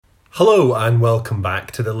Hello and welcome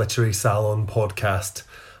back to the Literary Salon podcast.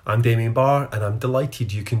 I'm Damien Barr and I'm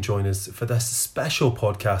delighted you can join us for this special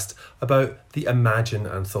podcast about the Imagine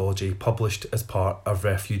anthology published as part of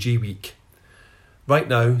Refugee Week. Right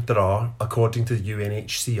now there are, according to the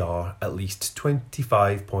UNHCR, at least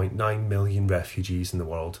 25.9 million refugees in the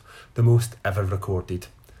world, the most ever recorded.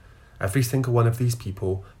 Every single one of these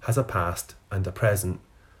people has a past and a present.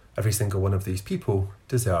 Every single one of these people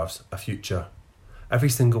deserves a future. Every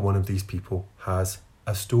single one of these people has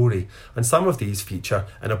a story, and some of these feature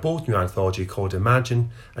in a bold new anthology called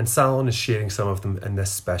Imagine, and Salon is sharing some of them in this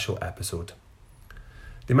special episode.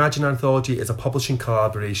 The Imagine anthology is a publishing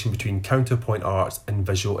collaboration between Counterpoint Arts and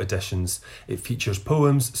Visual Editions. It features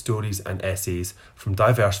poems, stories and essays from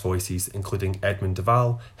diverse voices including Edmund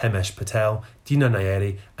Duval, Himesh Patel, Dina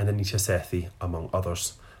Nayeri and Anita Sethi, among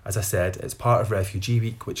others. As I said, it's part of Refugee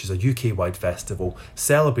Week, which is a UK-wide festival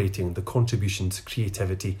celebrating the contributions,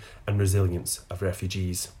 creativity and resilience of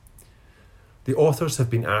refugees. The authors have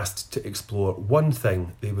been asked to explore one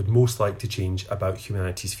thing they would most like to change about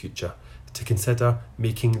humanity's future, to consider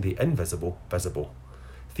making the invisible visible.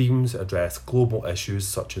 Themes address global issues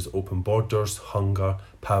such as open borders, hunger,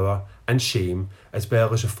 power and shame, as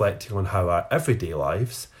well as reflecting on how our everyday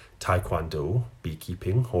lives, taekwondo,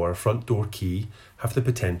 beekeeping or our front door key have the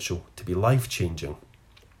potential to be life-changing.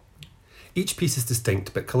 Each piece is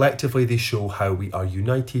distinct, but collectively they show how we are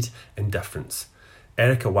united in difference.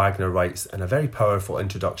 Erica Wagner writes in a very powerful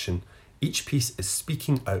introduction, each piece is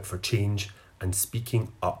speaking out for change and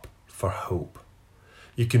speaking up for hope.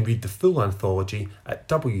 You can read the full anthology at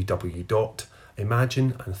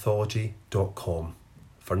www.imagineanthology.com.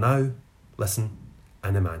 For now, listen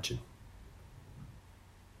and imagine.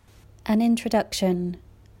 An Introduction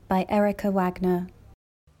by Erica Wagner.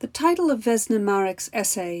 The title of Vesna Marek's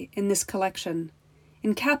essay in this collection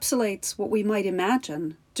encapsulates what we might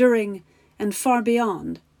imagine during and far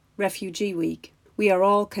beyond Refugee Week. We are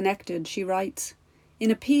all connected, she writes, in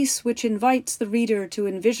a piece which invites the reader to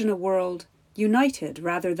envision a world united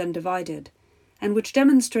rather than divided, and which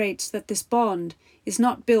demonstrates that this bond is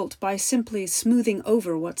not built by simply smoothing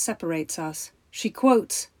over what separates us. She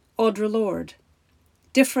quotes Audre Lorde.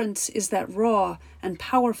 Difference is that raw and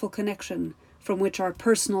powerful connection from which our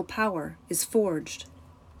personal power is forged.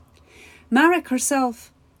 Marek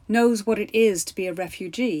herself knows what it is to be a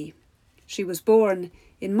refugee. She was born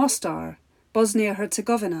in Mostar,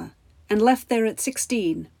 Bosnia-Herzegovina, and left there at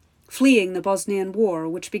 16, fleeing the Bosnian War,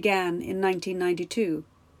 which began in 1992.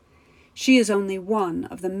 She is only one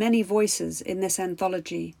of the many voices in this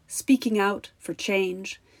anthology, speaking out for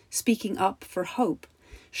change, speaking up for hope,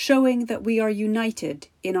 showing that we are united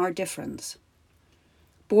in our difference.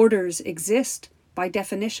 Borders exist, by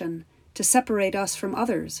definition, to separate us from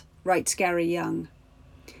others, writes Gary Young.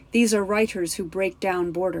 These are writers who break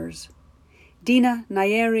down borders. Dina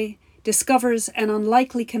Nayeri discovers an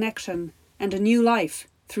unlikely connection and a new life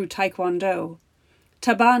through Taekwondo.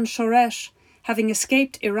 Taban Shoresh, having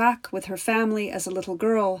escaped Iraq with her family as a little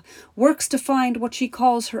girl, works to find what she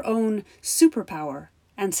calls her own superpower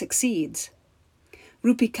and succeeds.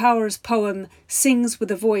 Rupi Kaur's poem sings with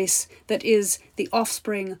a voice that is the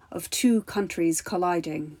offspring of two countries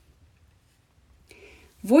colliding.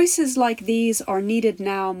 Voices like these are needed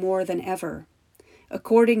now more than ever.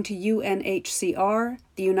 According to UNHCR,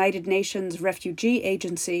 the United Nations Refugee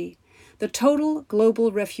Agency, the total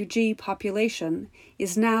global refugee population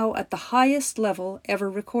is now at the highest level ever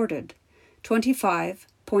recorded,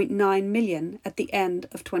 25.9 million at the end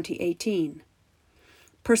of 2018.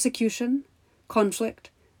 Persecution,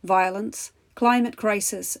 conflict, violence, climate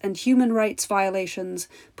crisis, and human rights violations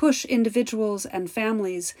push individuals and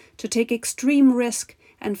families to take extreme risk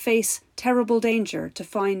and face terrible danger to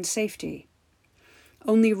find safety.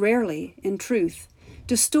 Only rarely, in truth,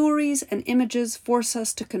 do stories and images force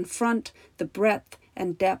us to confront the breadth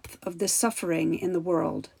and depth of this suffering in the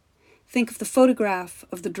world. Think of the photograph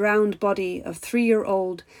of the drowned body of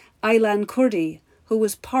 3-year-old Aylan Kurdi, who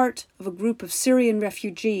was part of a group of Syrian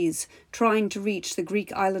refugees trying to reach the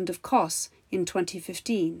Greek island of Kos in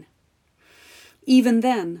 2015. Even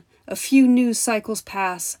then, a few news cycles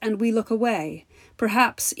pass and we look away,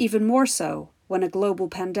 perhaps even more so when a global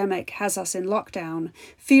pandemic has us in lockdown,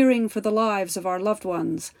 fearing for the lives of our loved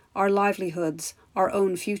ones, our livelihoods, our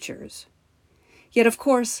own futures. Yet, of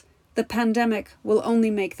course, the pandemic will only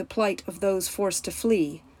make the plight of those forced to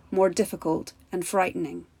flee more difficult and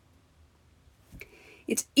frightening.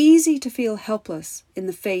 It's easy to feel helpless in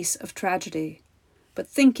the face of tragedy, but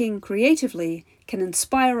thinking creatively can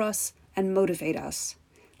inspire us and motivate us.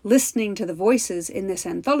 Listening to the voices in this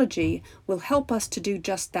anthology will help us to do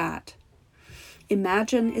just that.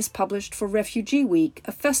 Imagine is published for Refugee Week,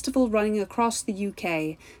 a festival running across the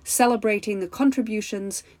UK, celebrating the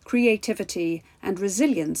contributions, creativity and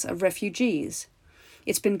resilience of refugees.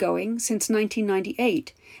 It's been going since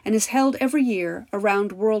 1998 and is held every year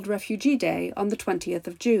around World Refugee Day on the 20th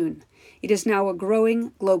of June. It is now a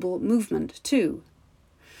growing global movement too.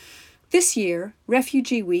 This year,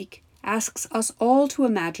 Refugee Week asks us all to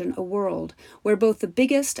imagine a world where both the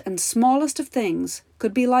biggest and smallest of things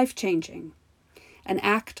could be life-changing. An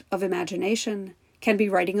act of imagination can be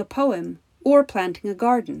writing a poem or planting a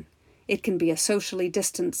garden. It can be a socially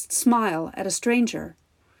distanced smile at a stranger.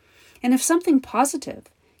 And if something positive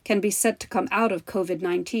can be said to come out of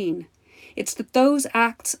COVID-19, it's that those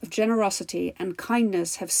acts of generosity and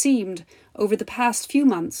kindness have seemed, over the past few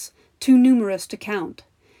months, too numerous to count,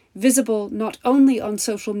 visible not only on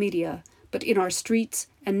social media, but in our streets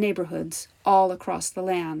and neighbourhoods all across the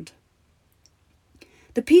land.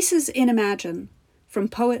 The pieces in Imagine, from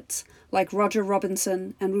poets like Roger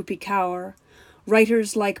Robinson and Rupi Kaur,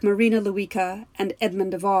 writers like Marina Lewycka and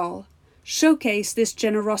Edmund de Waal, showcase this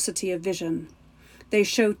generosity of vision. They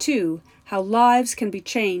show, too, how lives can be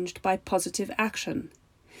changed by positive action.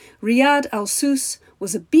 Riyad Al-Sus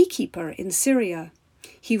was a beekeeper in Syria.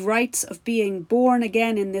 He writes of being born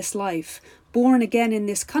again in this life, born again in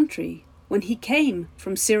this country, when he came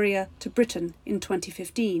from Syria to Britain in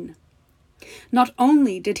 2015. Not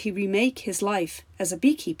only did he remake his life as a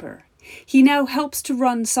beekeeper, he now helps to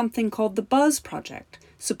run something called the Buzz Project,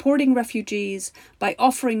 supporting refugees by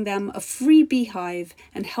offering them a free beehive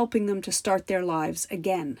and helping them to start their lives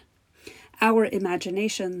again. Our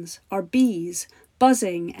imaginations are bees,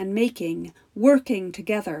 buzzing and making, working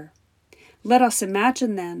together. Let us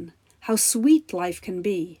imagine then how sweet life can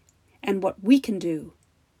be and what we can do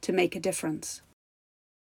to make a difference.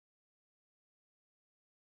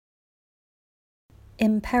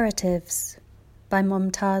 Imperatives by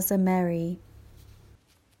Momtaza Mehri.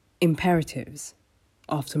 Imperatives,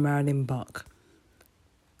 after Marilyn Buck.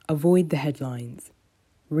 Avoid the headlines.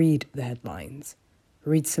 Read the headlines.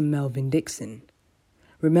 Read some Melvin Dixon.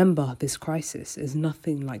 Remember, this crisis is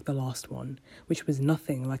nothing like the last one, which was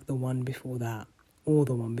nothing like the one before that, or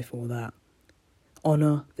the one before that.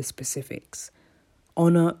 Honour the specifics.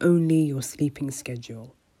 Honour only your sleeping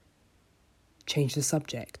schedule. Change the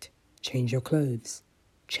subject. Change your clothes.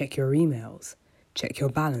 Check your emails. Check your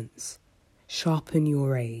balance. Sharpen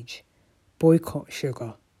your rage. Boycott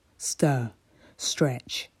sugar. Stir.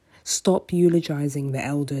 Stretch. Stop eulogizing the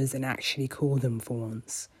elders and actually call them for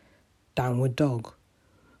once. Downward dog.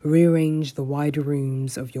 Rearrange the wider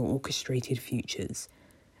rooms of your orchestrated futures.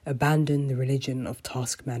 Abandon the religion of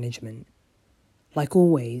task management. Like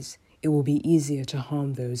always, it will be easier to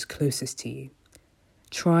harm those closest to you.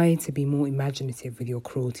 Try to be more imaginative with your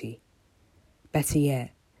cruelty. Better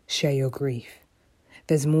yet, share your grief.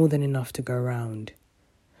 There's more than enough to go around.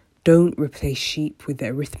 Don't replace sheep with the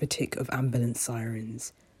arithmetic of ambulance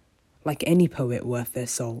sirens. Like any poet worth their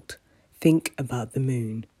salt, think about the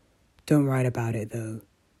moon. Don't write about it though.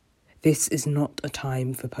 This is not a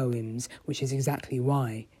time for poems, which is exactly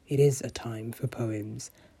why it is a time for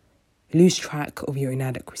poems. Lose track of your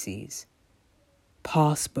inadequacies.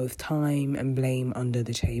 Pass both time and blame under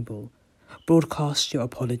the table. Broadcast your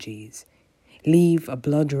apologies. Leave a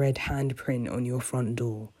blood-red handprint on your front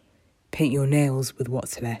door. Paint your nails with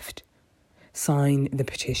what's left. Sign the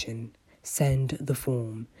petition. Send the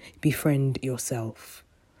form. Befriend yourself.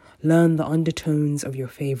 Learn the undertones of your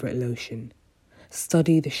favourite lotion.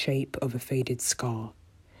 Study the shape of a faded scar.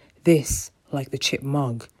 This, like the chip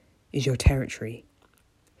mug, is your territory.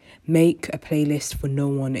 Make a playlist for no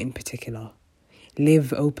one in particular.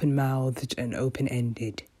 Live open-mouthed and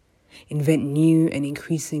open-ended. Invent new and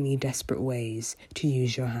increasingly desperate ways to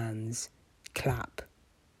use your hands. Clap.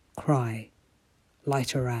 Cry.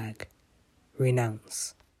 Light a rag.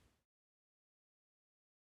 Renounce.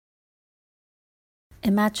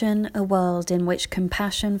 Imagine a world in which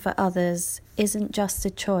compassion for others isn't just a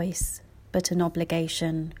choice, but an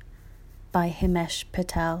obligation. By Himesh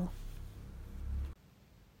Patel.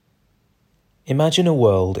 Imagine a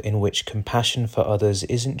world in which compassion for others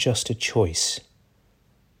isn't just a choice,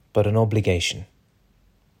 but an obligation.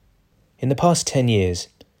 In the past 10 years,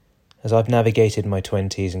 as I've navigated my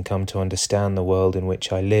 20s and come to understand the world in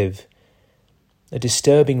which I live, a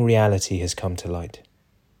disturbing reality has come to light.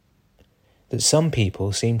 That some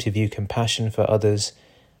people seem to view compassion for others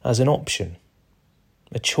as an option,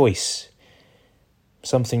 a choice,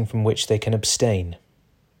 something from which they can abstain.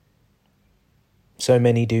 So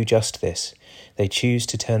many do just this. They choose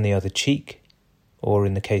to turn the other cheek, or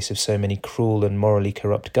in the case of so many cruel and morally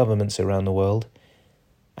corrupt governments around the world,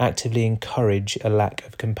 actively encourage a lack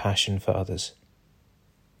of compassion for others.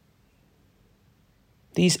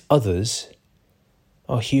 These others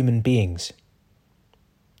are human beings.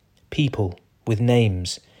 People with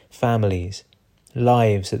names, families,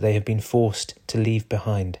 lives that they have been forced to leave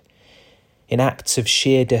behind. In acts of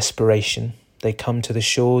sheer desperation, they come to the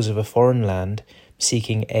shores of a foreign land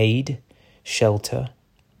seeking aid, shelter,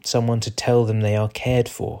 someone to tell them they are cared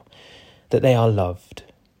for, that they are loved,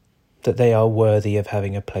 that they are worthy of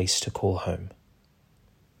having a place to call home.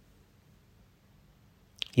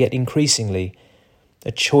 Yet increasingly,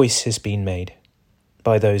 a choice has been made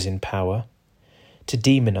by those in power to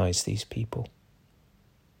demonize these people,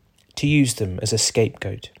 to use them as a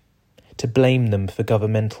scapegoat, to blame them for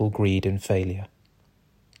governmental greed and failure.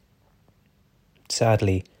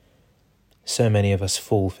 Sadly, so many of us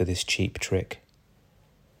fall for this cheap trick.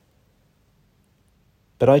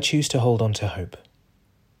 But I choose to hold on to hope.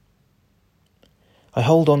 I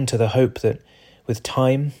hold on to the hope that with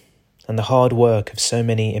time and the hard work of so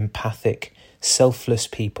many empathic, selfless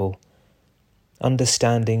people,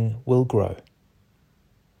 understanding will grow.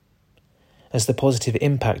 As the positive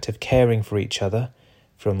impact of caring for each other,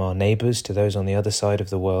 from our neighbours to those on the other side of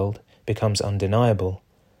the world, becomes undeniable,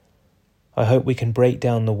 I hope we can break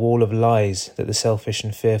down the wall of lies that the selfish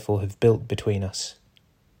and fearful have built between us.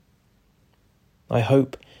 I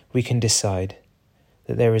hope we can decide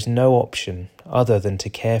that there is no option other than to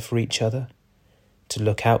care for each other, to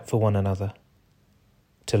look out for one another,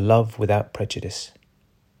 to love without prejudice.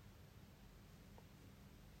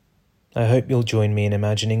 I hope you'll join me in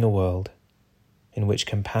imagining a world in which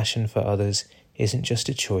compassion for others isn't just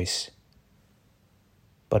a choice,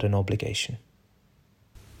 but an obligation.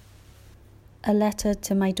 A Letter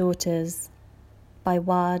to My Daughters by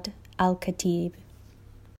Wad Al-Khatib.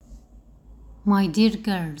 My dear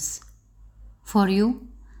girls, for you,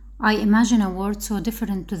 I imagine a world so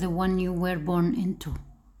different to the one you were born into.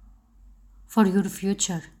 For your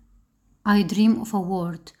future, I dream of a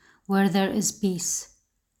world where there is peace,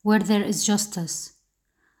 where there is justice.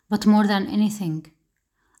 But more than anything,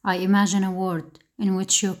 I imagine a world in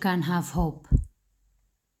which you can have hope.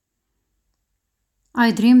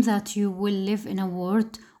 I dream that you will live in a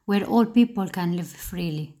world where all people can live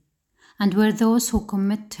freely, and where those who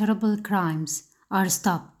commit terrible crimes are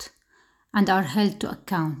stopped and are held to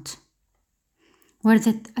account, where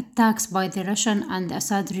the attacks by the Russian and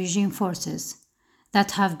Assad regime forces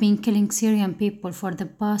that have been killing Syrian people for the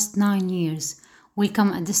past 9 years will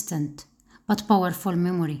become a distant but powerful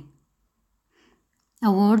memory.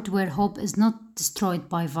 A world where hope is not destroyed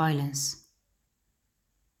by violence.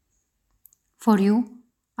 For you,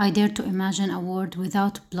 I dare to imagine a world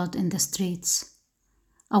without blood in the streets.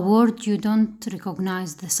 A world you don't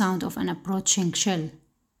recognize the sound of an approaching shell.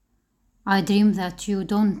 I dream that you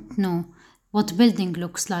don't know what building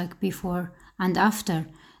looks like before and after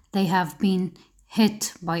they have been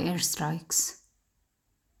hit by airstrikes.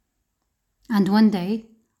 And one day,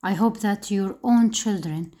 I hope that your own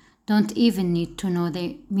children don't even need to know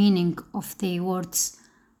the meaning of the words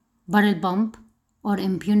barrel bomb or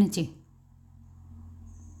impunity.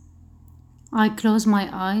 I close my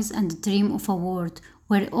eyes and dream of a world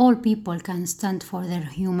where all people can stand for their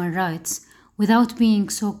human rights without being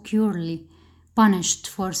so cruelly punished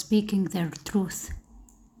for speaking their truth.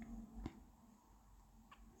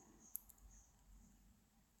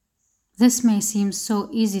 This may seem so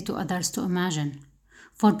easy to others to imagine,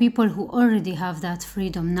 for people who already have that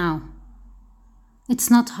freedom now.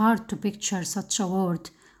 It's not hard to picture such a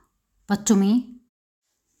world, but to me,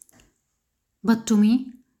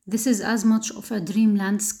 this is as much of a dream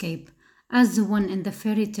landscape as the one in the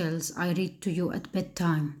fairy tales I read to you at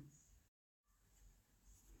bedtime.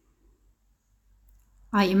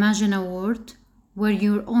 I imagine a world where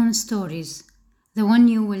your own stories, the one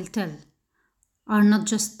you will tell, are not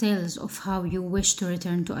just tales of how you wish to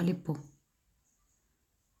return to Aleppo,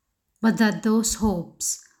 but that those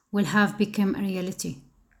hopes will have become a reality.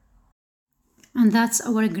 And that's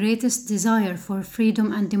our greatest desire for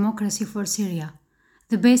freedom and democracy for Syria.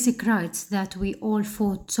 The basic rights that we all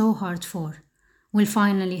fought so hard for will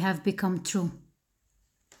finally have become true.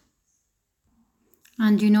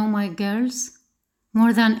 And you know, my girls,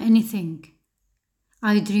 more than anything,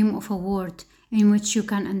 I dream of a world in which you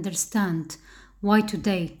can understand why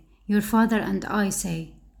today your father and I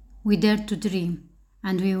say, we dare to dream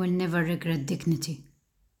and we will never regret dignity.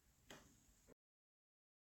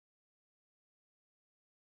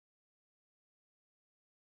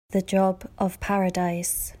 The Job of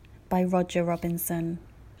Paradise by Roger Robinson.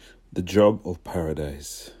 The Job of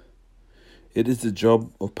Paradise. It is the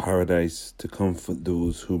job of paradise to comfort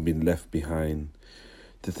those who've been left behind,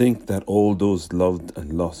 to think that all those loved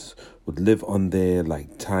and lost would live on there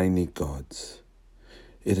like tiny gods.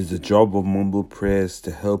 It is the job of mumble prayers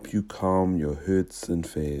to help you calm your hurts and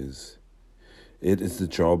fears. It is the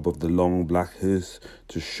job of the long black hearse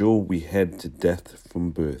to show we head to death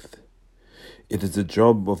from birth. It is the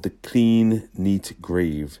job of the clean, neat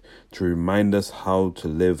grave to remind us how to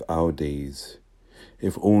live our days.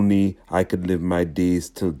 If only I could live my days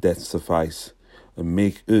till death suffice and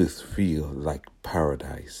make earth feel like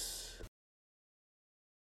paradise.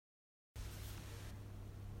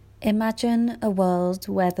 Imagine a world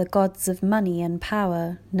where the gods of money and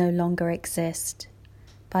power no longer exist.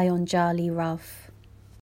 By Anjali Ruff.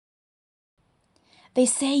 They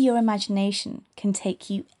say your imagination can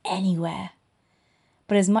take you anywhere.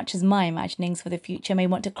 But as much as my imaginings for the future may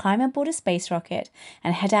want to climb aboard a space rocket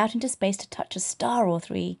and head out into space to touch a star or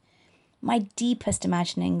three, my deepest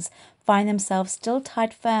imaginings find themselves still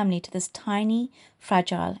tied firmly to this tiny,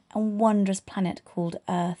 fragile and wondrous planet called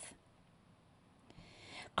Earth.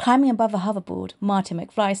 Climbing above a hoverboard, Marty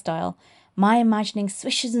McFly style, my imagining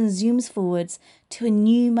swishes and zooms forwards to a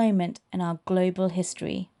new moment in our global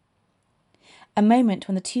history. A moment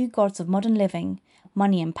when the two gods of modern living,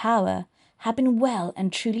 money and power, have been well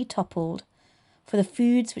and truly toppled, for the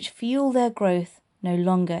foods which fuel their growth no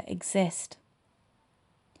longer exist.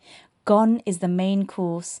 Gone is the main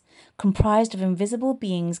course, comprised of invisible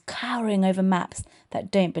beings cowering over maps that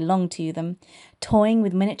don't belong to them, toying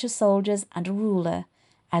with miniature soldiers and a ruler,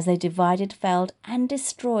 as they divided, felled, and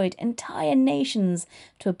destroyed entire nations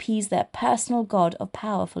to appease their personal god of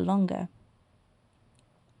power for longer.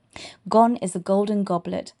 Gone is the golden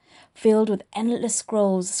goblet, filled with endless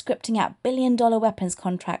scrolls scripting out billion-dollar weapons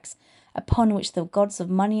contracts upon which the gods of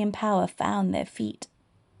money and power found their feet.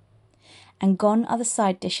 And gone are the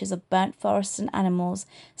side dishes of burnt forests and animals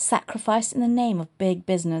sacrificed in the name of big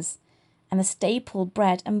business, and the staple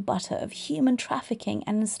bread and butter of human trafficking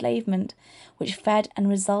and enslavement, which fed and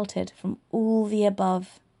resulted from all the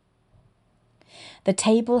above. The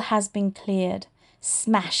table has been cleared,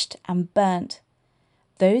 smashed and burnt.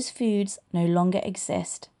 Those foods no longer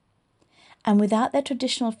exist. And without their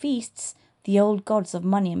traditional feasts, the old gods of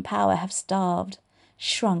money and power have starved,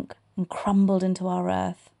 shrunk and crumbled into our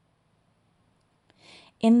earth.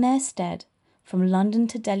 In their stead, from London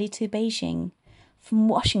to Delhi to Beijing, from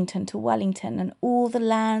Washington to Wellington and all the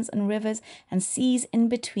lands and rivers and seas in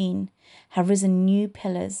between, have risen new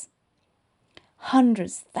pillars.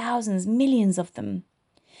 Hundreds, thousands, millions of them.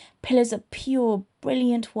 Pillars of pure,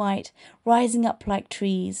 brilliant white, rising up like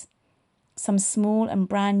trees. Some small and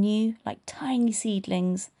brand new, like tiny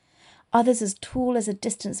seedlings. Others as tall as the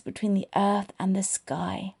distance between the earth and the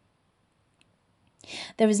sky.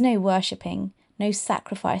 There is no worshipping, no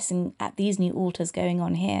sacrificing at these new altars going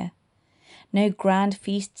on here. No grand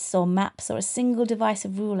feasts or maps or a single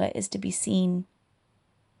divisive ruler is to be seen.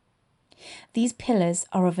 These pillars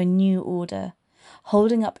are of a new order,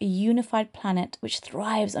 holding up a unified planet which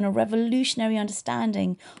thrives on a revolutionary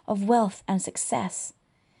understanding of wealth and success,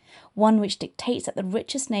 one which dictates that the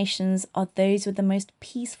richest nations are those with the most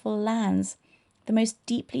peaceful lands, the most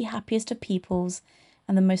deeply happiest of peoples,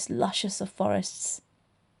 and the most luscious of forests.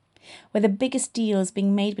 Where the biggest deals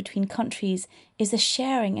being made between countries is the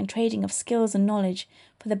sharing and trading of skills and knowledge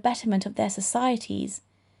for the betterment of their societies,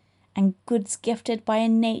 and goods gifted by a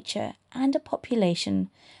nature and a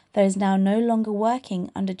population that is now no longer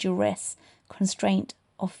working under duress, constraint,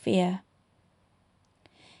 or fear.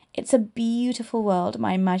 It's a beautiful world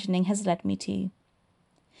my imagining has led me to.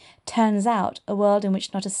 Turns out a world in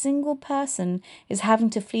which not a single person is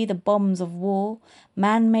having to flee the bombs of war,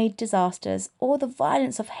 man-made disasters, or the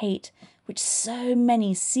violence of hate which so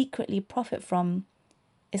many secretly profit from,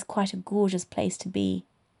 is quite a gorgeous place to be.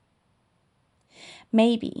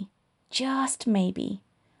 Maybe, just maybe,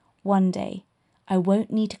 one day I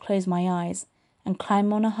won't need to close my eyes and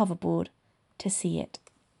climb on a hoverboard to see it.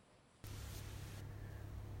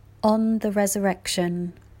 On the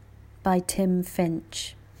Resurrection by Tim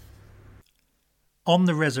Finch. On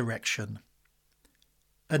the Resurrection.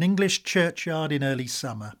 An English churchyard in early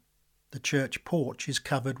summer. The church porch is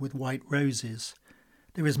covered with white roses.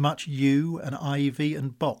 There is much yew and ivy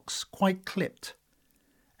and box, quite clipped.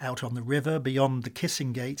 Out on the river beyond the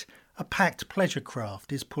Kissing Gate, a packed pleasure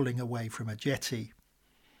craft is pulling away from a jetty.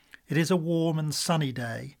 It is a warm and sunny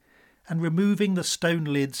day, and removing the stone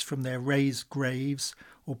lids from their raised graves,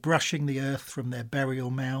 or brushing the earth from their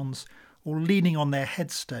burial mounds, or leaning on their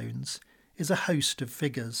headstones, is a host of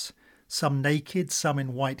figures, some naked, some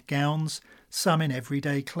in white gowns, some in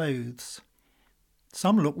everyday clothes.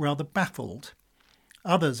 Some look rather baffled.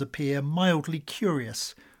 Others appear mildly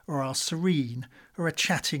curious, or are serene, or are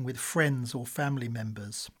chatting with friends or family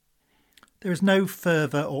members. There is no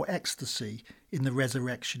fervour or ecstasy in the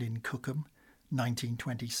resurrection in Cookham,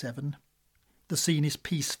 1927. The scene is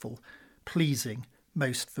peaceful, pleasing,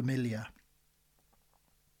 most familiar.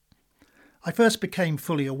 I first became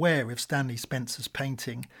fully aware of Stanley Spencer's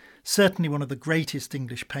painting, certainly one of the greatest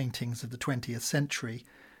English paintings of the 20th century,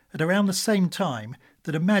 at around the same time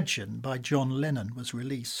that Imagine by John Lennon was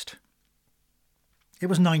released. It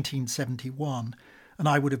was 1971, and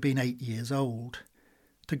I would have been 8 years old.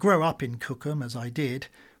 To grow up in Cookham, as I did,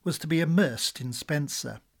 was to be immersed in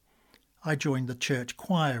Spencer. I joined the church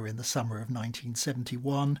choir in the summer of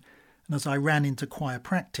 1971, and as I ran into choir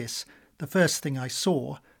practice, the first thing I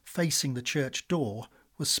saw, facing the church door,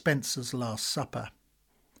 was Spencer's Last Supper.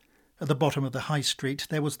 At the bottom of the High Street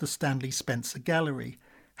there was the Stanley Spencer Gallery,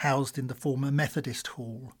 housed in the former Methodist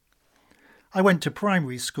Hall. I went to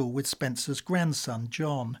primary school with Spencer's grandson,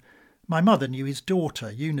 John. My mother knew his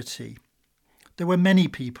daughter, Unity. There were many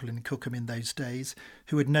people in Cookham in those days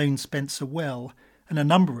who had known Spencer well, and a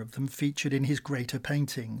number of them featured in his greater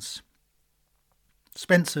paintings.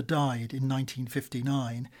 Spencer died in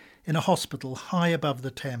 1959 in a hospital high above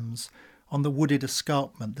the Thames on the wooded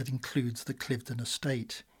escarpment that includes the Cliveden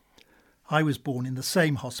estate. I was born in the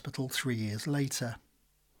same hospital 3 years later.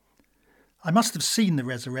 I must have seen the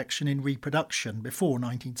Resurrection in reproduction before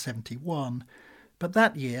 1971, but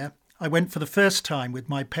that year I went for the first time with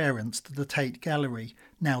my parents to the Tate Gallery,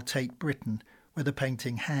 now Tate Britain, where the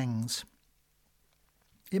painting hangs.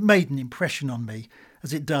 It made an impression on me,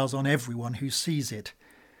 as it does on everyone who sees it,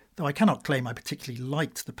 though I cannot claim I particularly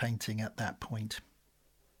liked the painting at that point.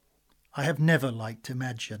 I have never liked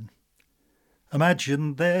Imagine.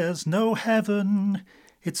 Imagine there's no heaven,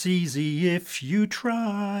 it's easy if you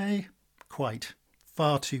try. Quite,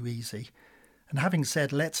 far too easy. And having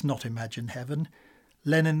said let's not imagine heaven,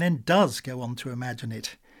 Lennon then does go on to imagine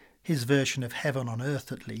it, his version of heaven on earth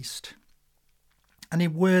at least. And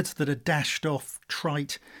in words that are dashed off,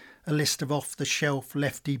 trite, a list of off-the-shelf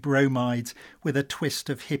lefty bromides with a twist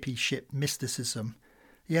of hippie ship mysticism.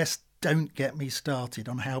 Yes, don't get me started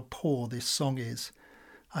on how poor this song is.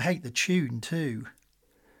 I hate the tune too.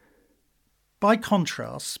 By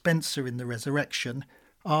contrast, Spencer in The Resurrection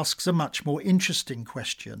asks a much more interesting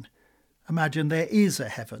question. Imagine there is a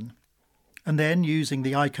heaven. And then, using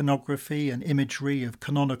the iconography and imagery of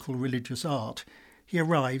canonical religious art, he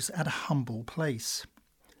arrives at a humble place.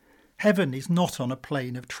 Heaven is not on a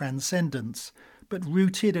plane of transcendence, but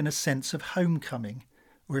rooted in a sense of homecoming,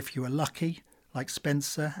 or if you are lucky, like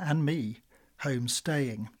Spencer and me,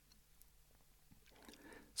 home-staying.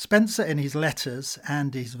 Spencer in his letters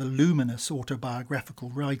and his voluminous autobiographical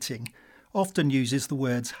writing often uses the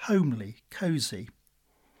words homely, cosy.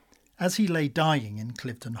 As he lay dying in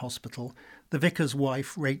Cliveden Hospital, the vicar's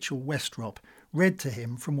wife, Rachel Westrop, read to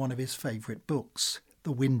him from one of his favourite books,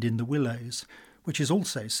 The Wind in the Willows, which is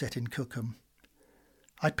also set in Cookham.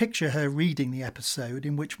 I picture her reading the episode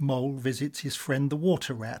in which Mole visits his friend the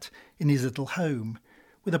water rat in his little home,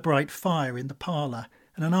 with a bright fire in the parlour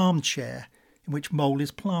and an armchair in which Mole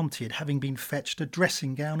is planted, having been fetched a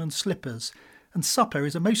dressing gown and slippers, and supper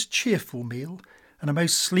is a most cheerful meal, and a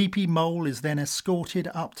most sleepy Mole is then escorted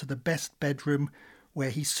up to the best bedroom,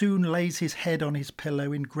 where he soon lays his head on his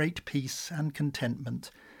pillow in great peace and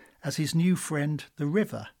contentment, as his new friend, the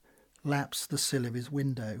river, laps the sill of his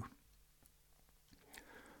window.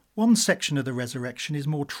 One section of the Resurrection is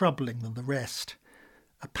more troubling than the rest.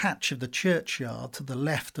 A patch of the churchyard to the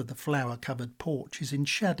left of the flower-covered porch is in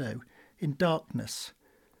shadow, in darkness.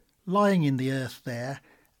 Lying in the earth there,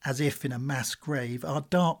 as if in a mass grave, are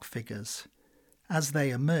dark figures. As they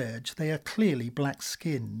emerge, they are clearly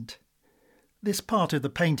black-skinned. This part of the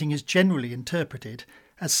painting is generally interpreted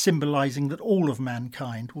as symbolising that all of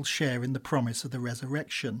mankind will share in the promise of the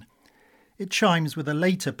resurrection. It chimes with a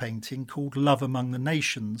later painting called Love Among the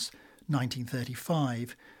Nations,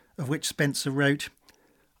 1935, of which Spencer wrote,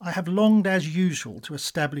 "I have longed as usual to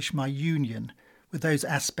establish my union with those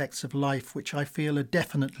aspects of life which I feel are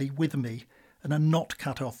definitely with me and are not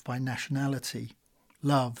cut off by nationality.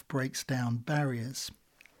 Love breaks down barriers."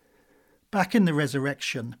 Back in the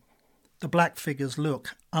Resurrection, the black figures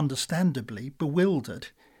look, understandably, bewildered,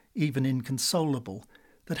 even inconsolable,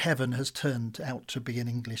 that heaven has turned out to be an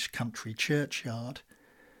English country churchyard.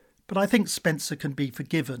 But I think Spencer can be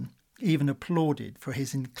forgiven, even applauded for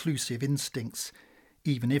his inclusive instincts,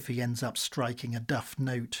 even if he ends up striking a duff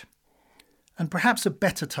note. And perhaps a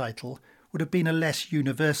better title would have been a less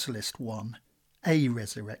universalist one, A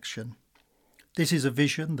Resurrection. This is a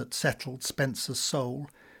vision that settled Spencer's soul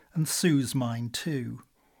and Sue's mind too.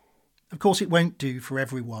 Of course it won't do for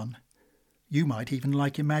everyone. You might even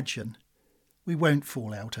like Imagine. We won't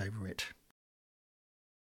fall out over it.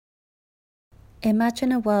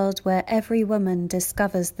 Imagine a world where every woman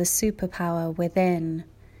discovers the superpower within,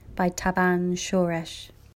 by Taban Shoresh.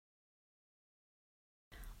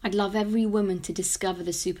 I'd love every woman to discover the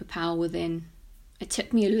superpower within. It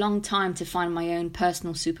took me a long time to find my own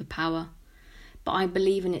personal superpower, but I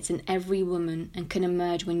believe it's in every woman and can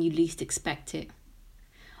emerge when you least expect it.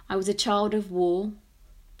 I was a child of war,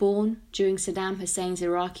 born during Saddam Hussein's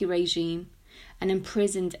Iraqi regime and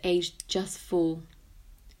imprisoned aged just 4.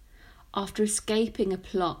 After escaping a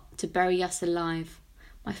plot to bury us alive,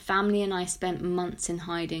 my family and I spent months in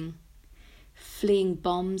hiding, fleeing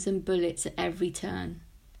bombs and bullets at every turn.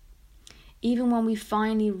 Even when we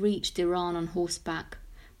finally reached Iran on horseback,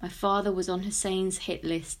 my father was on Hussein's hit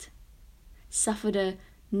list, suffered a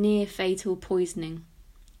near-fatal poisoning.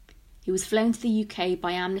 He was flown to the UK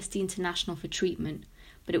by Amnesty International for treatment,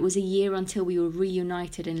 but it was a year until we were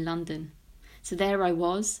reunited in London. So there I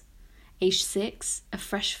was, aged 6, a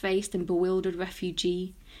fresh-faced and bewildered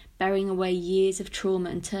refugee, burying away years of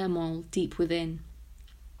trauma and turmoil deep within.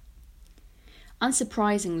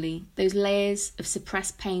 Unsurprisingly, those layers of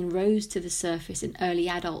suppressed pain rose to the surface in early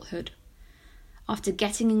adulthood. After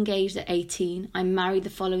getting engaged at 18, I married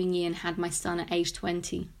the following year and had my son at age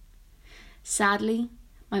 20. Sadly,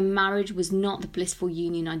 my marriage was not the blissful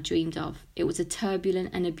union I dreamed of. It was a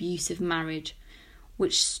turbulent and abusive marriage,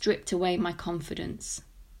 which stripped away my confidence.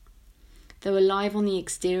 Though alive on the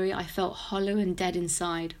exterior, I felt hollow and dead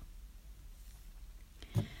inside.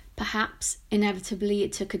 Perhaps, inevitably,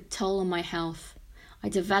 it took a toll on my health. I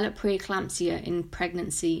developed preeclampsia in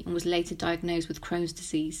pregnancy and was later diagnosed with Crohn's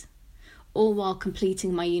disease, all while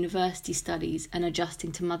completing my university studies and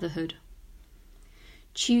adjusting to motherhood.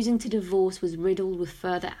 Choosing to divorce was riddled with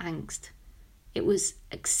further angst. It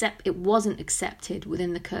wasn't accepted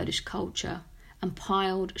within the Kurdish culture and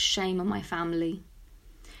piled shame on my family.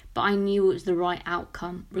 But I knew it was the right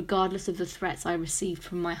outcome, regardless of the threats I received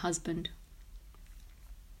from my husband.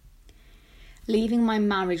 Leaving my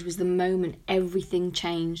marriage was the moment everything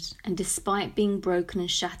changed, and despite being broken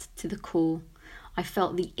and shattered to the core, I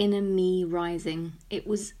felt the inner me rising. It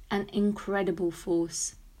was an incredible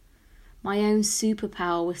force. My own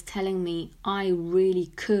superpower was telling me I really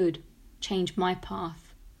could change my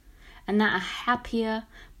path, and that a happier,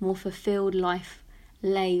 more fulfilled life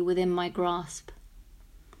lay within my grasp.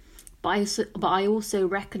 But I also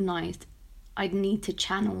recognised I'd need to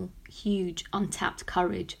channel huge, untapped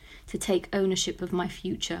courage to take ownership of my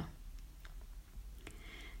future.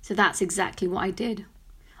 So that's exactly what I did.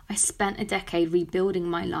 I spent a decade rebuilding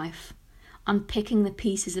my life, unpicking the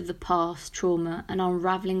pieces of the past trauma and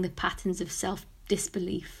unravelling the patterns of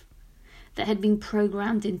self-disbelief that had been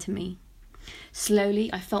programmed into me.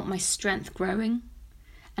 Slowly, I felt my strength growing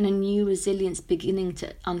and a new resilience beginning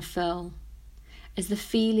to unfurl. As the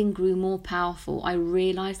feeling grew more powerful, I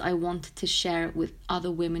realised I wanted to share it with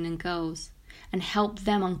other women and girls and help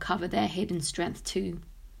them uncover their hidden strength too.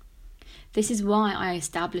 This is why I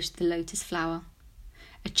established the Lotus Flower,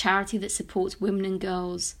 a charity that supports women and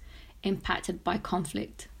girls impacted by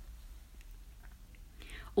conflict.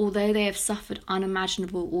 Although they have suffered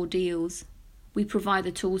unimaginable ordeals, we provide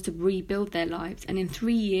the tools to rebuild their lives, and in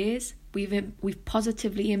 3 years, we've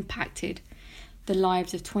positively impacted the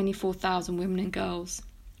lives of 24,000 women and girls,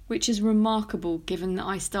 which is remarkable given that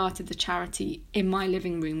I started the charity in my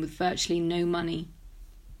living room with virtually no money.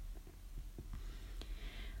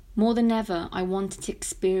 More than ever, I wanted to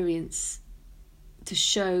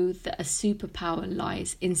show that a superpower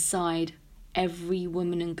lies inside every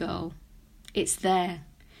woman and girl. It's there,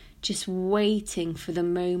 just waiting for the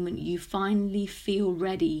moment you finally feel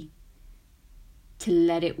ready to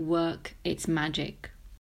let it work its magic.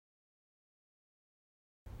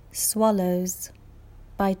 Swallows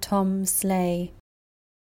by Tom Slay.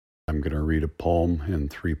 I'm going to read a poem in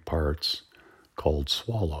 3 parts called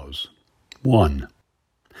Swallows. 1.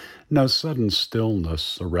 No sudden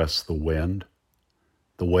stillness arrests the wind.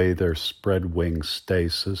 The way their spread wing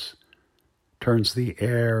stasis turns the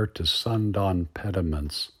air to sundawn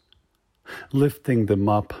pediments, lifting them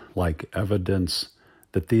up like evidence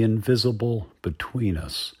that the invisible between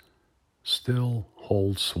us still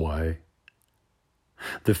holds sway.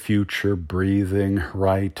 The future breathing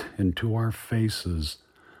right into our faces,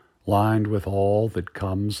 lined with all that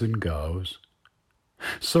comes and goes,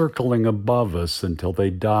 circling above us until they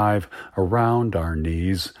dive around our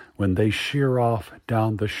knees when they shear off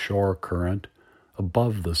down the shore current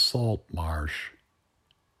above the salt marsh.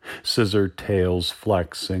 Scissor tails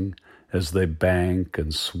flexing as they bank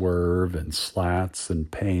and swerve in slats and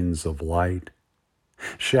panes of light,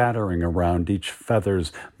 shattering around each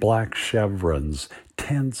feather's black chevrons,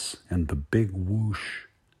 tense in the big whoosh,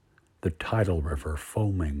 the tidal river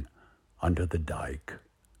foaming under the dike.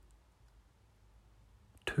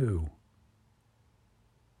 2.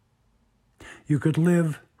 You could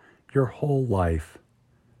live your whole life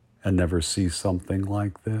and never see something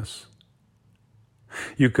like this.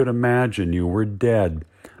 You could imagine you were dead,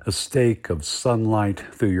 a stake of sunlight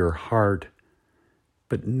through your heart,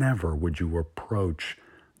 but never would you approach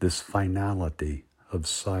this finality of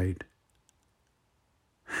sight.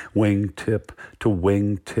 Wingtip to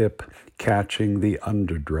wingtip, catching the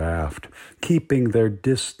underdraft, keeping their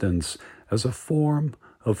distance as a form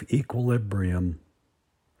of equilibrium.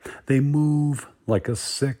 They move like a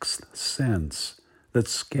sixth sense that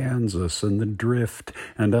scans us in the drift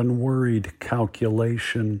and unworried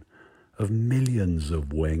calculation of millions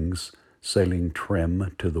of wings sailing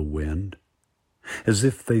trim to the wind, as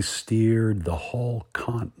if they steered the whole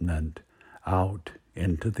continent out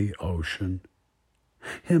into the ocean,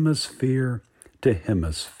 hemisphere to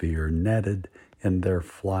hemisphere netted in their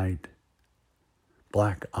flight,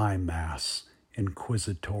 black eye mass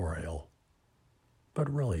inquisitorial,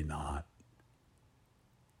 but really not.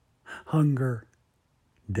 Hunger,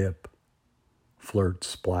 dip, flirt,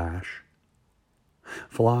 splash,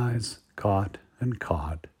 flies caught and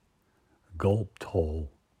caught, gulped whole,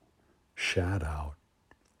 shat out.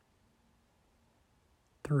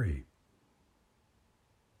 3.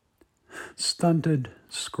 Stunted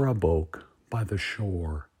scrub oak by the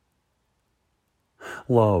shore.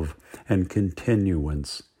 Love and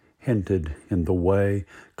continuance hinted in the way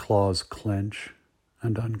claws clench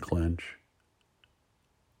and unclench.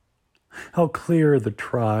 How clear the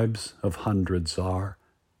tribes of hundreds are,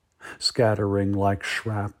 scattering like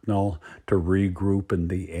shrapnel to regroup in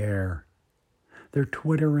the air. They're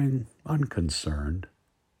twittering unconcerned,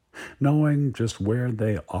 knowing just where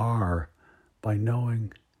they are by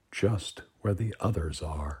knowing just where the others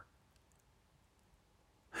are.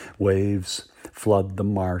 Waves flood the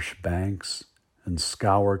marsh banks and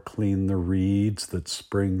scour clean the reeds that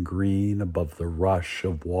spring green above the rush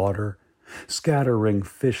of water, scattering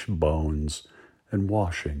fish bones and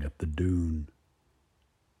washing at the dune.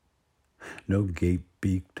 No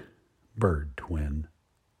gape-beaked bird twin,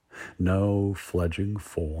 no fledging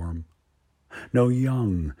form, no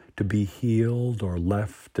young to be healed or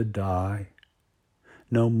left to die,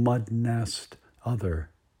 no mud nest other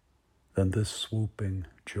than this swooping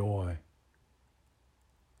joy.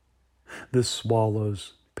 This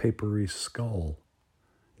swallow's papery skull,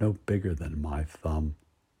 no bigger than my thumb,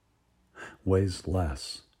 weighs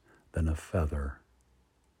less than a feather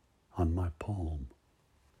on my palm.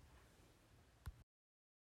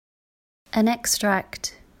 An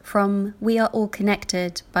extract from We Are All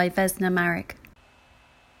Connected by Vesna Marek.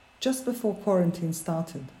 Just before quarantine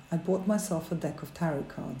started, I bought myself a deck of tarot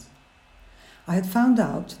cards. I had found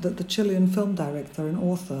out that the Chilean film director and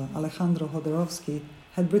author Alejandro Jodorowsky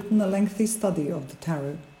had written a lengthy study of the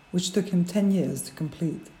tarot, which took him 10 years to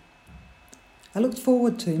complete. I looked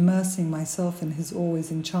forward to immersing myself in his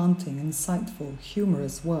always enchanting, insightful,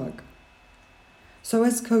 humorous work. So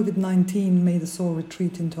as COVID-19 made us all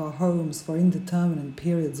retreat into our homes for indeterminate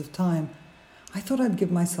periods of time, I thought I'd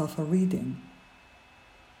give myself a reading.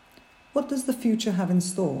 What does the future have in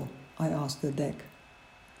store? I asked the deck.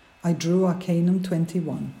 I drew Arcanum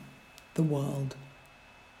 21, the world.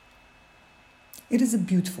 It is a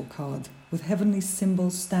beautiful card, with heavenly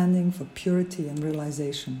symbols standing for purity and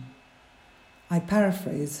realization. I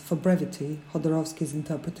paraphrase, for brevity, Jodorowsky's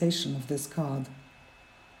interpretation of this card.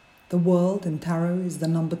 The world in tarot is the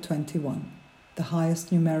number 21, the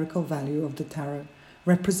highest numerical value of the tarot,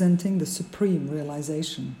 representing the supreme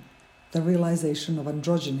realization, the realization of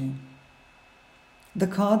androgyny. The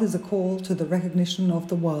card is a call to the recognition of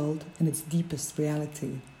the world in its deepest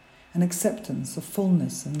reality, an acceptance of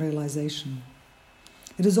fullness and realization.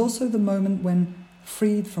 It is also the moment when,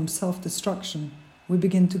 freed from self-destruction, we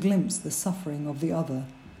begin to glimpse the suffering of the other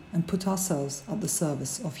and put ourselves at the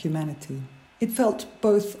service of humanity. It felt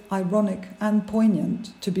both ironic and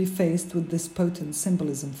poignant to be faced with this potent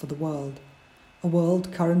symbolism for the world, a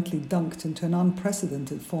world currently dunked into an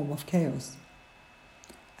unprecedented form of chaos.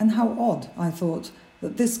 And how odd, I thought,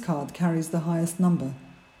 that this card carries the highest number,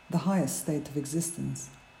 the highest state of existence.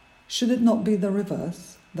 Should it not be the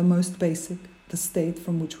reverse, the most basic, the state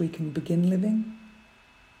from which we can begin living?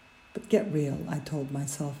 But get real, I told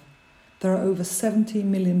myself. There are over 70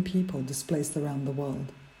 million people displaced around the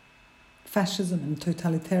world. Fascism and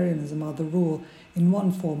totalitarianism are the rule, in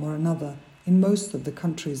one form or another, in most of the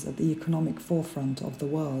countries at the economic forefront of the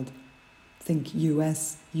world. Think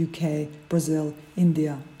US, UK, Brazil,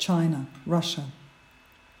 India, China, Russia.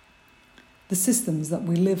 The systems that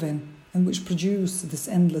we live in and which produce this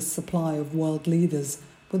endless supply of world leaders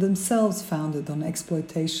were themselves founded on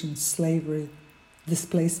exploitation, slavery,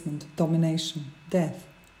 displacement, domination, death.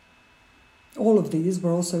 All of these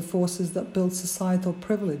were also forces that built societal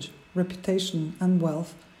privilege, reputation and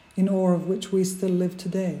wealth, in awe of which we still live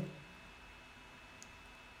today.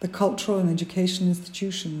 The cultural and education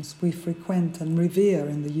institutions we frequent and revere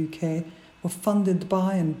in the UK were funded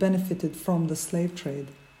by and benefited from the slave trade.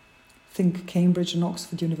 Think Cambridge and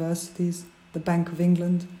Oxford universities, the Bank of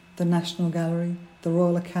England, the National Gallery, the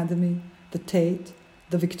Royal Academy, the Tate,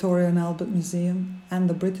 the Victoria and Albert Museum, and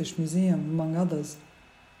the British Museum, among others.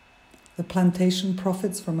 The plantation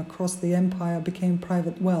profits from across the empire became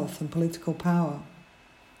private wealth and political power.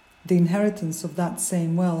 The inheritance of that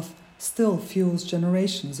same wealth still fuels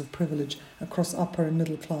generations of privilege across upper and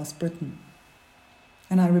middle class Britain.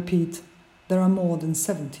 And I repeat, there are more than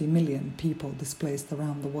 70 million people displaced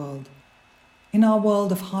around the world. In our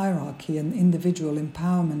world of hierarchy and individual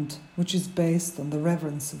empowerment, which is based on the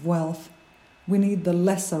reverence of wealth, we need the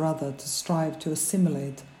lesser other to strive to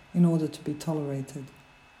assimilate in order to be tolerated.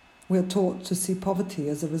 We are taught to see poverty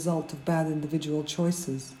as a result of bad individual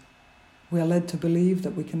choices. We are led to believe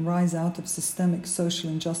that we can rise out of systemic social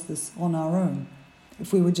injustice on our own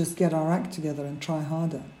if we would just get our act together and try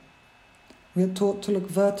harder. We are taught to look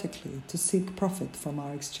vertically, to seek profit from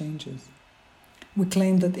our exchanges. We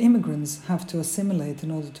claim that immigrants have to assimilate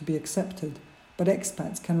in order to be accepted, but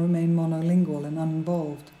expats can remain monolingual and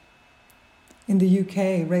uninvolved. In the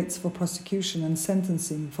UK, rates for prosecution and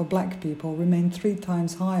sentencing for black people remain 3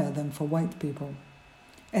 times higher than for white people.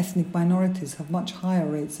 Ethnic minorities have much higher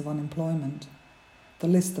rates of unemployment. The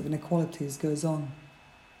list of inequalities goes on.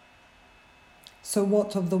 So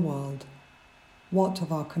what of the world? What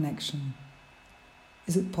of our connection?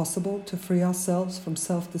 Is it possible to free ourselves from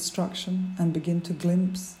self-destruction and begin to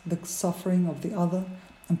glimpse the suffering of the other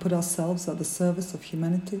and put ourselves at the service of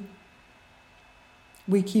humanity?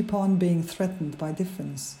 We keep on being threatened by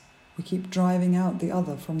difference. We keep driving out the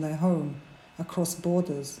other from their home, across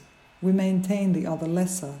borders. We maintain the other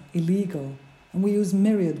lesser, illegal, and we use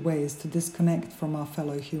myriad ways to disconnect from our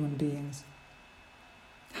fellow human beings.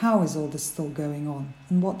 How is all this still going on,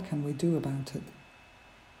 and what can we do about it?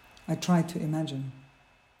 I try to imagine.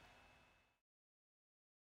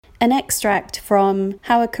 An extract from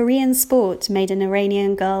How a Korean Sport Made an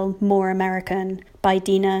Iranian Girl More American by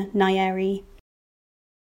Dina Nayeri.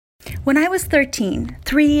 When I was 13,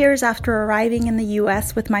 3 years after arriving in the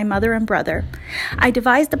US with my mother and brother, I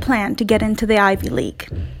devised a plan to get into the Ivy League.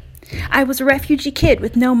 I was a refugee kid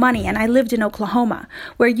with no money, and I lived in Oklahoma,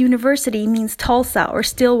 where university means Tulsa or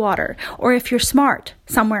Stillwater, or if you're smart,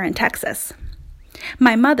 somewhere in Texas.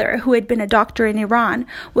 My mother, who had been a doctor in Iran,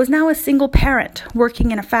 was now a single parent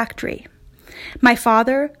working in a factory. My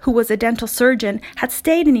father, who was a dental surgeon, had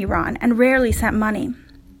stayed in Iran and rarely sent money.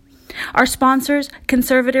 Our sponsors,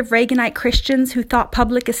 conservative Reaganite Christians who thought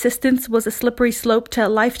public assistance was a slippery slope to a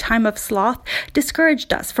lifetime of sloth,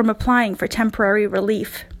 discouraged us from applying for temporary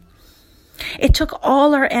relief. It took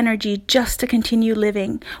all our energy just to continue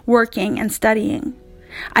living, working, and studying.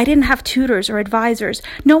 I didn't have tutors or advisors.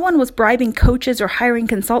 No one was bribing coaches or hiring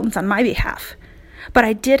consultants on my behalf. But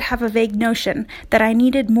I did have a vague notion that I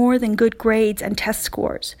needed more than good grades and test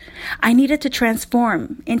scores. I needed to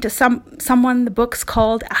transform into someone the books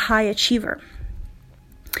called a high achiever.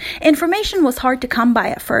 Information was hard to come by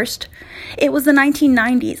at first. It was the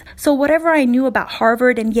 1990s, so whatever I knew about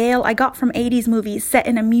Harvard and Yale I got from 80s movies set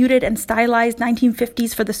in a muted and stylized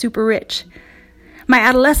 1950s for the super rich. My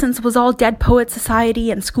adolescence was all Dead Poets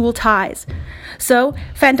Society and school ties. So,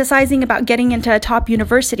 fantasizing about getting into a top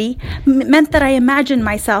university meant that I imagined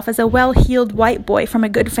myself as a well-heeled white boy from a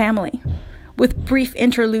good family, with brief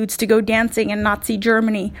interludes to go dancing in Nazi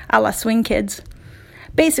Germany a la Swing Kids.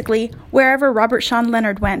 Basically, wherever Robert Sean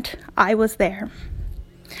Leonard went, I was there.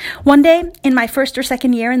 One day, in my first or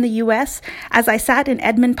second year in the U.S., as I sat in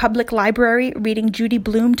Edmond Public Library reading Judy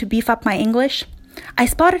Blume to beef up my English, I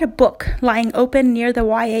spotted a book lying open near the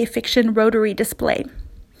YA fiction Rotary display.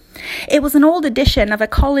 It was an old edition of a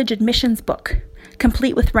college admissions book,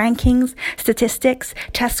 complete with rankings, statistics,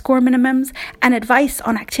 test score minimums, and advice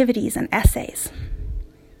on activities and essays.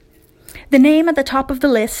 The name at the top of the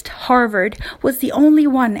list, Harvard, was the only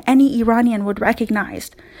one any Iranian would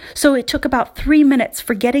recognize, so it took about 3 minutes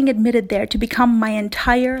for getting admitted there to become my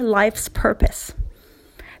entire life's purpose.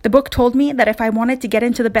 The book told me that if I wanted to get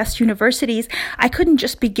into the best universities, I couldn't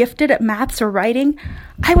just be gifted at maths or writing.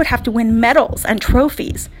 I would have to win medals and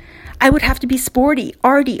trophies. I would have to be sporty,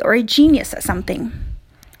 arty, or a genius at something.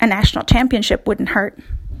 A national championship wouldn't hurt.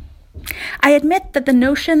 I admit that the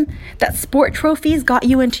notion that sport trophies got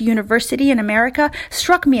you into university in America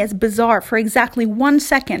struck me as bizarre for exactly 1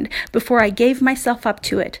 second before I gave myself up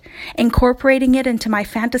to it, incorporating it into my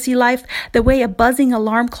fantasy life the way a buzzing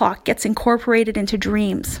alarm clock gets incorporated into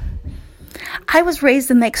dreams. I was raised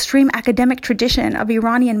in the extreme academic tradition of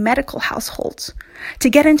Iranian medical households. To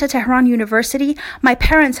get into Tehran University, my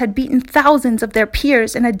parents had beaten thousands of their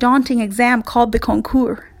peers in a daunting exam called the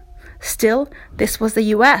Concours. Still, this was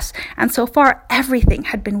the US, and so far everything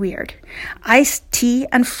had been weird. Iced tea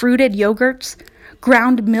and fruited yogurts,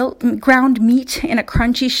 ground meat in a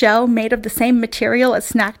crunchy shell made of the same material as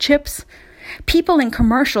snack chips, people in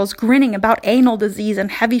commercials grinning about anal disease and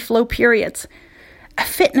heavy flow periods, a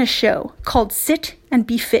fitness show called Sit and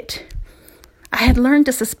Be Fit. I had learned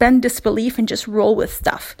to suspend disbelief and just roll with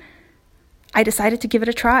stuff. I decided to give it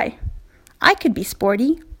a try. I could be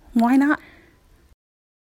sporty. Why not?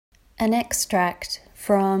 An extract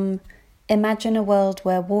from Imagine a World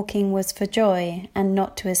Where Walking Was for Joy and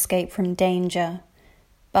Not to Escape from Danger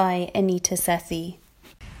by Anita Sethi.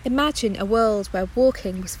 Imagine a world where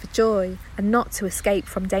walking was for joy and not to escape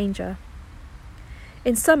from danger.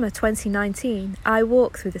 In summer 2019, I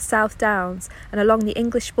walked through the South Downs and along the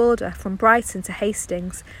English border from Brighton to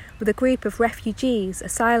Hastings with a group of refugees,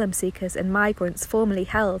 asylum seekers and migrants formerly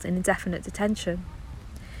held in indefinite detention.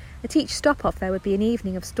 At each stop-off there would be an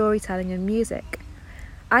evening of storytelling and music.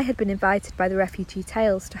 I had been invited by the Refugee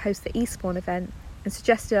Tales to host the Eastbourne event and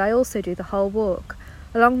suggested I also do the whole walk,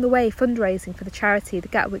 along the way fundraising for the charity the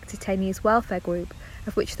Gatwick Detainees Welfare Group,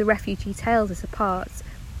 of which the Refugee Tales is a part,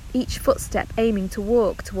 each footstep aiming to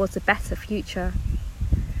walk towards a better future.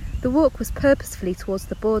 The walk was purposefully towards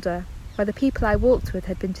the border, where the people I walked with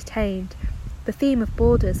had been detained, the theme of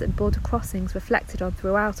borders and border crossings reflected on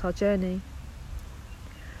throughout our journey.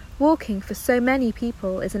 Walking for so many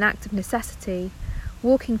people is an act of necessity,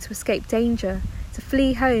 walking to escape danger, to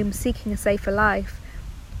flee home seeking a safer life,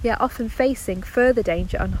 yet often facing further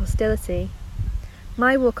danger and hostility.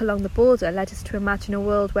 My walk along the border led us to imagine a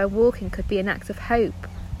world where walking could be an act of hope,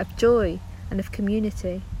 of joy, and of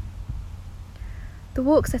community. The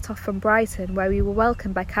walk set off from Brighton, where we were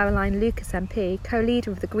welcomed by Caroline Lucas MP, co-leader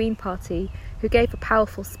of the Green Party, who gave a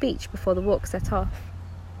powerful speech before the walk set off.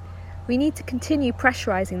 We need to continue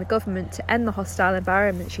pressurising the government to end the hostile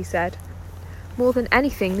environment, she said. More than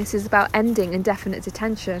anything, this is about ending indefinite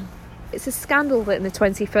detention. It's a scandal that in the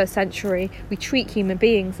 21st century we treat human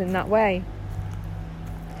beings in that way.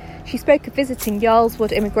 She spoke of visiting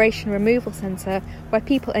Yarlswood Immigration Removal Centre, where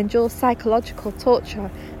people endure psychological torture,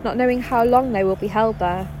 not knowing how long they will be held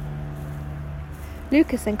there.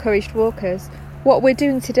 Lucas encouraged walkers, "What we're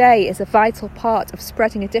doing today is a vital part of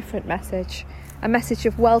spreading a different message, a message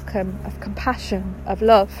of welcome, of compassion, of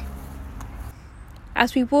love."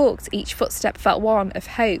 As we walked, each footstep felt one of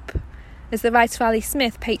hope. As the Rice Valley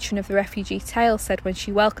Smith, patron of the Refugee Tale, said when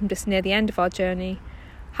she welcomed us near the end of our journey,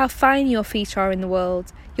 "How fine your feet are in the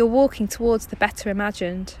world. You're walking towards the better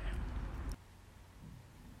imagined."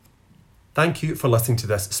 Thank you for listening to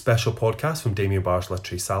this special podcast from Damien Barr's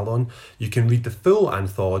Literary Salon. You can read the full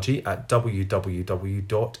anthology at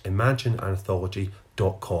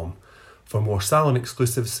www.imagineanthology.com. For more Salon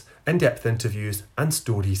exclusives, in-depth interviews and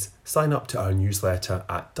stories, sign up to our newsletter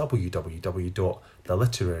at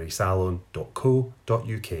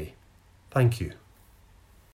www.theliterarysalon.co.uk. Thank you.